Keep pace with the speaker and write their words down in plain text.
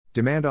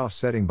Demand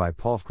Offsetting by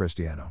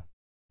paulfchristiano.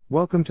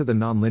 Welcome to the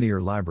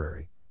Nonlinear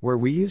Library, where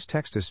we use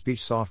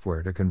text-to-speech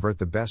software to convert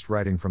the best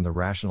writing from the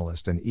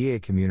Rationalist and EA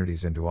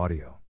communities into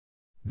audio.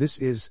 This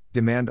is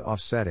Demand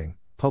Offsetting,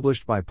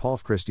 published by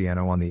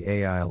paulfchristiano on the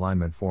AI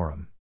Alignment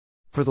Forum.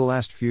 For the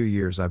last few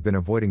years I've been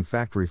avoiding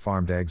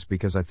factory-farmed eggs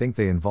because I think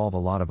they involve a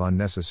lot of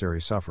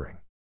unnecessary suffering.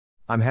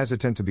 I'm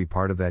hesitant to be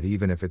part of that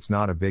even if it's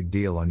not a big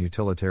deal on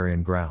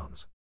utilitarian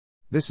grounds.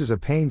 This is a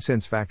pain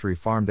since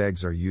factory-farmed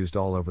eggs are used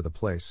all over the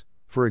place,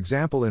 for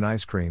example in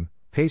ice cream,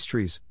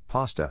 pastries,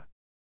 pasta.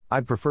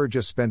 I'd prefer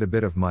just spend a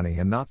bit of money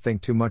and not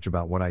think too much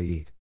about what I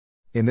eat.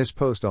 In this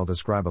post I'll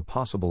describe a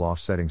possible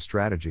offsetting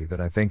strategy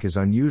that I think is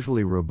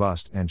unusually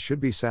robust and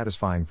should be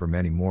satisfying for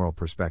many moral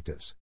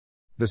perspectives.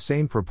 The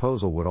same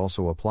proposal would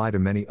also apply to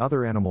many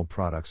other animal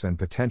products and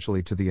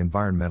potentially to the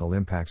environmental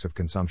impacts of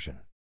consumption.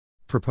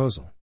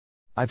 Proposal.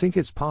 I think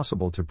it's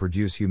possible to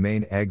produce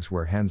humane eggs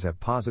where hens have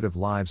positive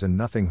lives and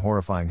nothing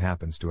horrifying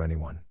happens to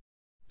anyone.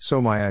 So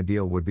my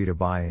ideal would be to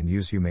buy and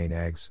use humane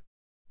eggs.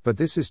 But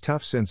this is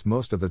tough since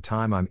most of the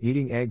time I'm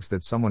eating eggs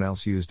that someone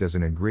else used as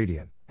an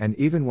ingredient, and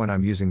even when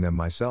I'm using them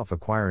myself,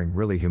 acquiring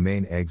really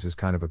humane eggs is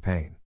kind of a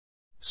pain.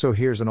 So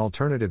here's an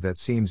alternative that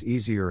seems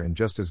easier and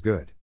just as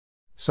good.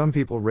 Some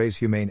people raise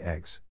humane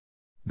eggs.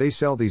 They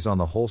sell these on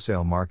the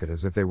wholesale market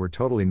as if they were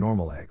totally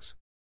normal eggs.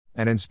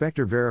 An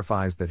inspector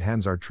verifies that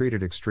hens are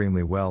treated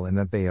extremely well and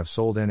that they have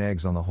sold N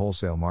eggs on the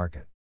wholesale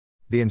market.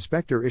 The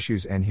inspector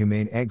issues N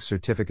humane egg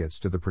certificates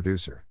to the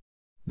producer.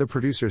 The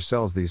producer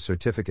sells these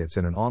certificates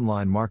in an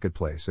online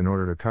marketplace in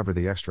order to cover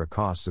the extra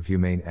costs of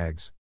humane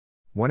eggs.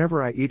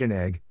 Whenever I eat an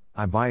egg,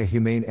 I buy a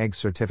humane egg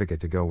certificate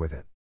to go with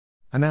it.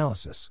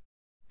 Analysis.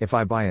 If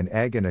I buy an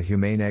egg and a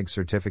humane egg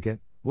certificate,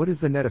 what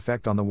is the net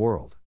effect on the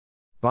world?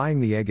 Buying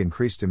the egg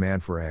increased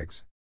demand for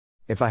eggs.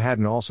 If I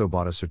hadn't also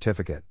bought a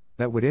certificate,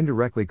 that would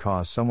indirectly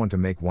cause someone to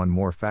make one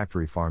more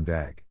factory-farmed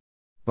egg.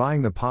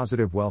 Buying the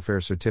positive welfare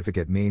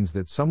certificate means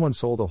that someone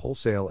sold a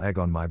wholesale egg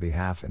on my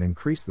behalf and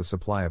increased the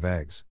supply of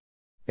eggs.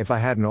 If I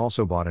hadn't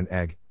also bought an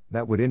egg,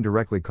 that would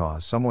indirectly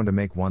cause someone to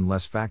make one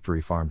less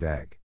factory-farmed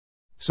egg.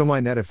 So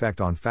my net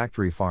effect on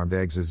factory-farmed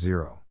eggs is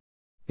zero.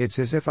 It's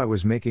as if I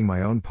was making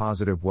my own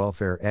positive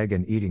welfare egg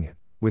and eating it,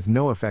 with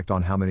no effect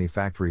on how many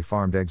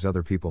factory-farmed eggs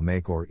other people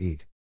make or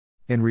eat.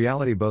 In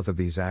reality, both of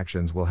these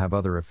actions will have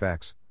other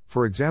effects,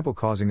 for example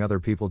causing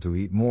other people to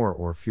eat more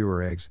or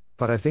fewer eggs,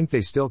 but I think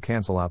they still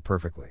cancel out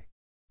perfectly.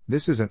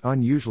 This is an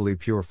unusually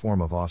pure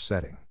form of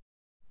offsetting.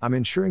 I'm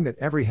ensuring that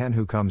every hen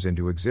who comes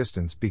into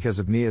existence because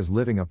of me is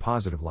living a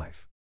positive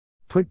life.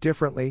 Put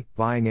differently,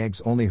 buying eggs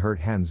only hurt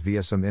hens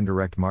via some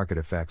indirect market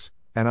effects,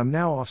 and I'm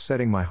now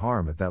offsetting my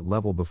harm at that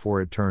level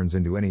before it turns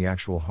into any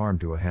actual harm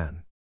to a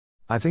hen.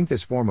 I think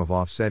this form of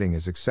offsetting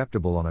is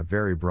acceptable on a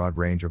very broad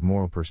range of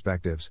moral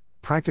perspectives,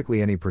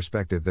 practically any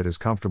perspective that is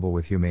comfortable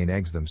with humane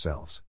eggs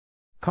themselves.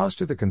 Cost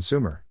to the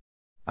consumer.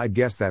 I'd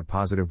guess that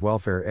positive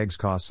welfare eggs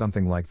cost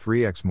something like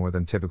 3x more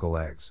than typical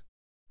eggs.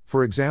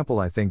 For example,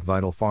 I think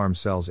Vital Farms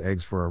sells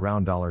eggs for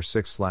around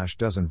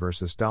 $6/dozen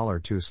versus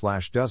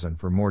 $2/dozen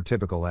for more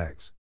typical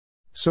eggs.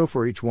 So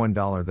for each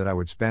 $1 that I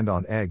would spend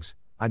on eggs,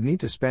 I'd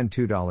need to spend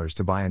 $2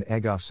 to buy an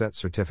egg offset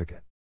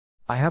certificate.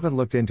 I haven't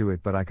looked into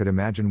it, but I could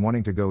imagine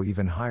wanting to go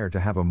even higher to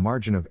have a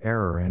margin of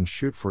error and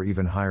shoot for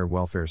even higher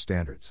welfare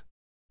standards.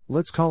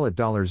 Let's call it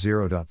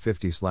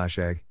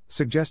 $0.50/egg,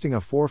 suggesting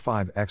a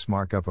 4-5x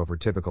markup over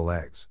typical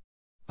eggs.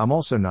 I'm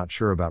also not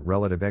sure about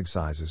relative egg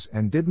sizes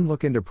and didn't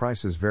look into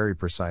prices very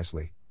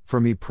precisely. For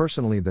me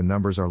personally, the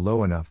numbers are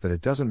low enough that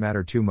it doesn't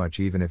matter too much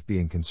even if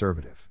being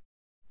conservative.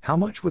 How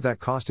much would that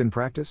cost in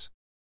practice?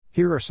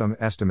 Here are some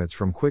estimates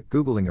from quick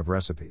Googling of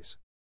recipes.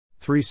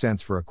 3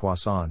 cents for a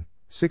croissant,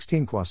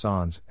 16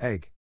 croissants,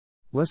 egg.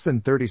 Less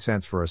than 30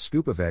 cents for a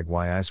scoop of egg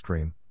white ice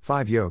cream,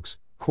 5 yolks,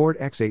 quart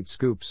x 8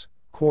 scoops,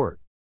 quart.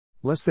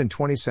 Less than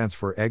 20 cents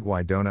for egg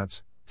white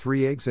donuts,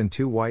 3 eggs and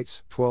 2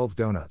 whites, 12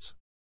 donuts.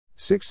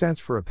 6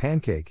 cents for a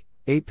pancake,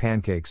 8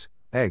 pancakes,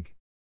 egg.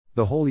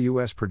 The whole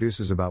US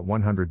produces about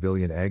 100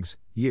 billion eggs,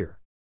 year.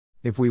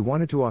 If we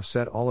wanted to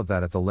offset all of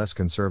that at the less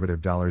conservative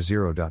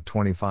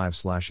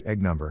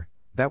 $0.25/egg number,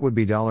 that would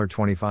be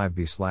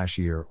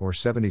 $25b/year or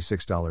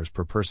 $76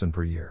 per person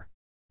per year.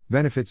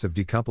 Benefits of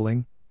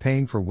decoupling,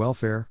 paying for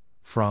welfare,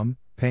 from,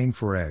 paying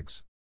for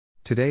eggs.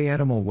 Today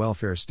animal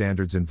welfare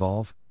standards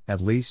involve,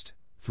 at least,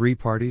 3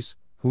 parties: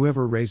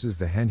 whoever raises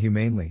the hen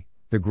humanely,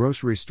 the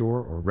grocery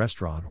store or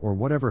restaurant or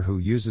whatever who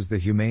uses the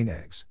humane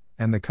eggs,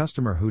 and the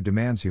customer who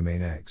demands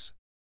humane eggs.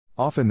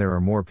 Often there are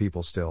more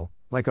people still,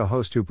 like a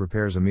host who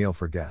prepares a meal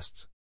for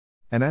guests.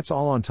 And that's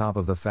all on top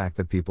of the fact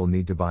that people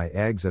need to buy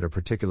eggs at a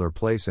particular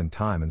place and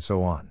time and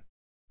so on.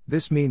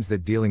 This means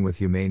that dealing with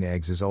humane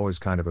eggs is always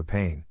kind of a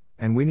pain,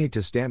 and we need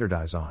to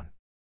standardize on.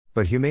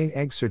 But humane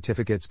egg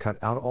certificates cut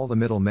out all the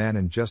middlemen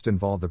and just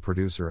involve the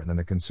producer and then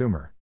the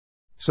consumer.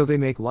 So they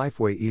make life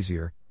way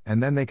easier,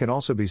 and then they can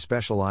also be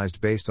specialized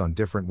based on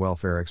different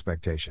welfare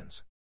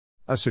expectations.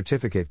 A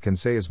certificate can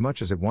say as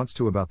much as it wants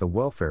to about the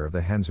welfare of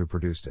the hens who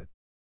produced it.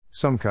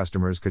 Some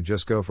customers could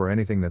just go for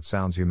anything that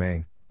sounds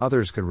humane.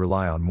 Others could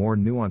rely on more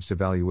nuanced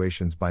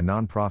evaluations by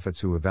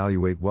nonprofits who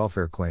evaluate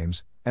welfare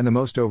claims, and the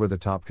most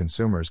over-the-top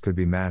consumers could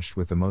be matched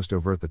with the most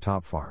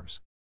over-the-top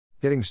farms.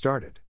 Getting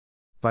started.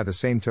 By the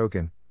same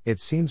token, it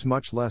seems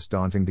much less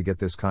daunting to get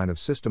this kind of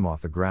system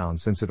off the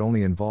ground since it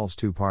only involves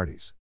two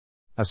parties.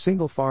 A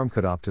single farm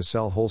could opt to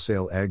sell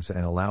wholesale eggs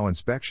and allow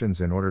inspections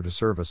in order to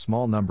serve a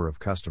small number of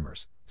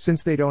customers,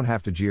 since they don't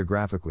have to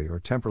geographically or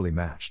temporally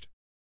matched.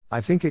 I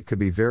think it could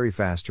be very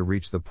fast to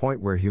reach the point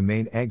where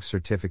humane egg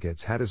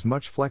certificates had as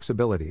much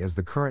flexibility as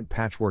the current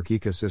patchwork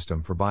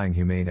ecosystem for buying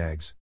humane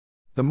eggs.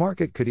 The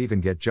market could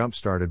even get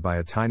jump-started by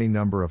a tiny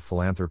number of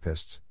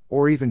philanthropists,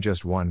 or even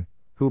just one,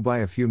 who buy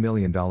a few $1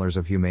 million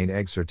of humane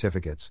egg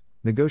certificates,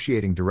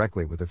 negotiating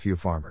directly with a few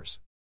farmers.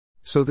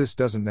 So this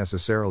doesn't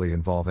necessarily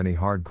involve any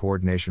hard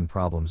coordination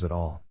problems at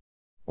all.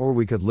 Or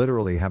we could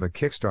literally have a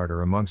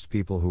Kickstarter amongst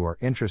people who are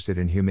interested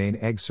in humane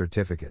egg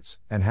certificates,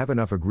 and have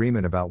enough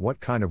agreement about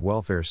what kind of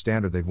welfare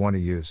standard they'd want to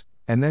use,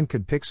 and then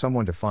could pick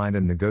someone to find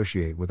and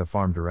negotiate with a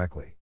farm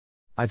directly.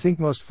 I think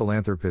most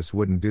philanthropists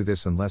wouldn't do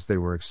this unless they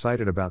were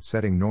excited about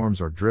setting norms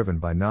or driven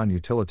by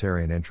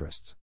non-utilitarian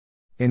interests.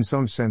 In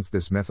some sense,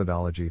 this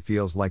methodology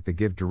feels like the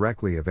give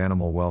directly of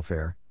animal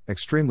welfare,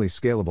 extremely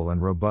scalable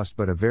and robust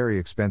but a very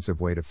expensive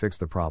way to fix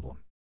the problem.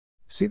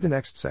 See the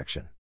next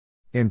section.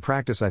 In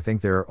practice, I think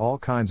there are all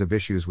kinds of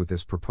issues with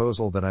this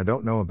proposal that I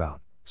don't know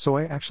about, so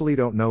I actually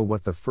don't know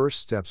what the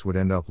first steps would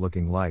end up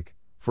looking like.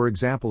 For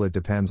example, it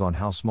depends on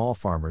how small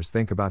farmers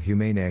think about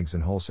humane eggs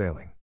and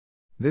wholesaling.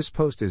 This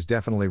post is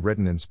definitely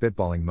written in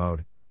spitballing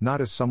mode, not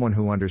as someone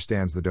who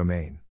understands the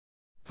domain.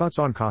 Thoughts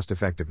on cost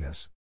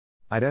effectiveness?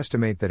 I'd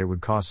estimate that it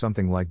would cost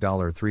something like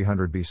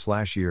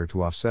 $300b/year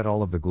to offset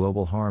all of the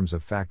global harms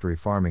of factory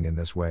farming in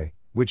this way,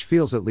 which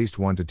feels at least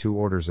 1 to 2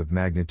 orders of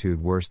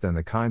magnitude worse than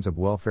the kinds of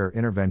welfare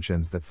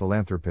interventions that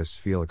philanthropists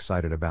feel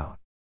excited about.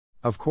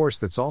 Of course,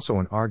 that's also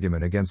an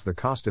argument against the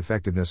cost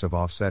effectiveness of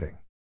offsetting.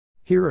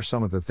 Here are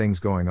some of the things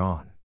going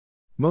on.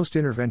 Most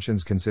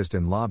interventions consist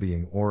in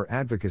lobbying or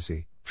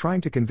advocacy,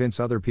 trying to convince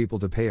other people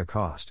to pay a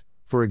cost,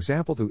 for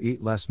example to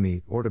eat less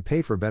meat or to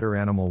pay for better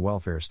animal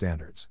welfare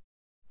standards.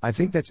 I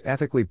think that's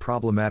ethically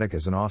problematic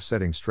as an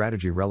offsetting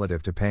strategy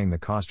relative to paying the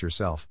cost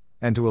yourself,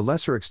 and to a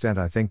lesser extent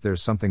I think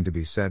there's something to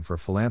be said for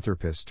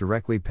philanthropists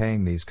directly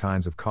paying these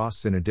kinds of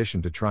costs in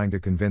addition to trying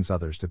to convince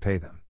others to pay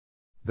them.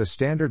 The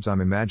standards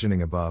I'm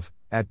imagining above,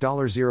 at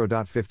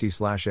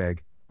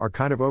 $0.50/egg, are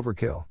kind of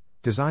overkill,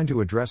 designed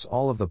to address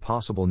all of the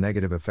possible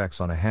negative effects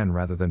on a hen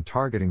rather than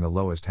targeting the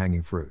lowest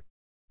hanging fruit.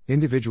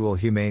 Individual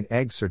humane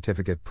egg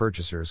certificate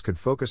purchasers could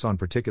focus on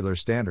particular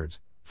standards,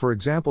 for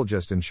example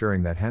just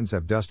ensuring that hens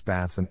have dust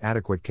baths and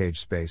adequate cage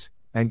space,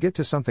 and get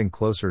to something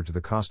closer to the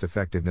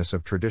cost-effectiveness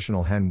of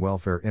traditional hen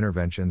welfare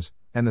interventions,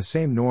 and the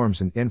same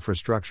norms and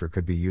infrastructure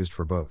could be used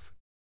for both.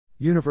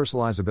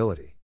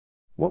 Universalizability.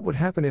 What would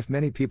happen if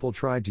many people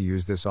tried to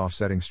use this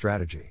offsetting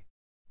strategy?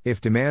 If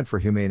demand for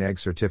humane egg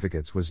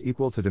certificates was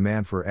equal to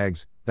demand for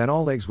eggs, then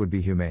all eggs would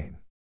be humane.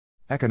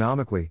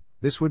 Economically,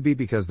 this would be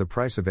because the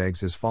price of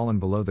eggs has fallen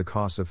below the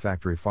costs of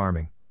factory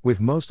farming, with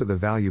most of the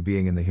value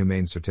being in the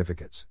humane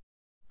certificates.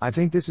 I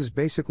think this is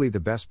basically the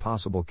best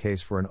possible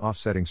case for an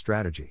offsetting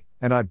strategy,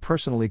 and I'd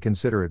personally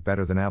consider it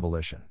better than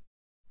abolition.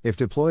 If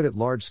deployed at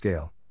large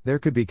scale, there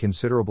could be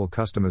considerable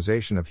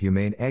customization of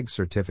humane egg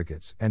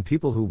certificates, and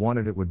people who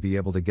wanted it would be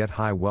able to get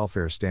high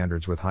welfare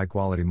standards with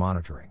high-quality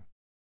monitoring.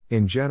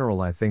 In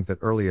general, I think that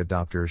early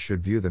adopters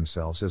should view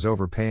themselves as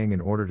overpaying in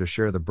order to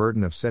share the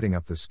burden of setting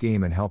up the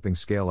scheme and helping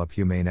scale up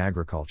humane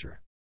agriculture.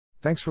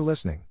 Thanks for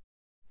listening.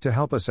 To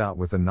help us out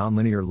with the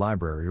Nonlinear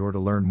Library or to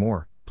learn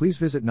more, please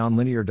visit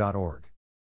nonlinear.org.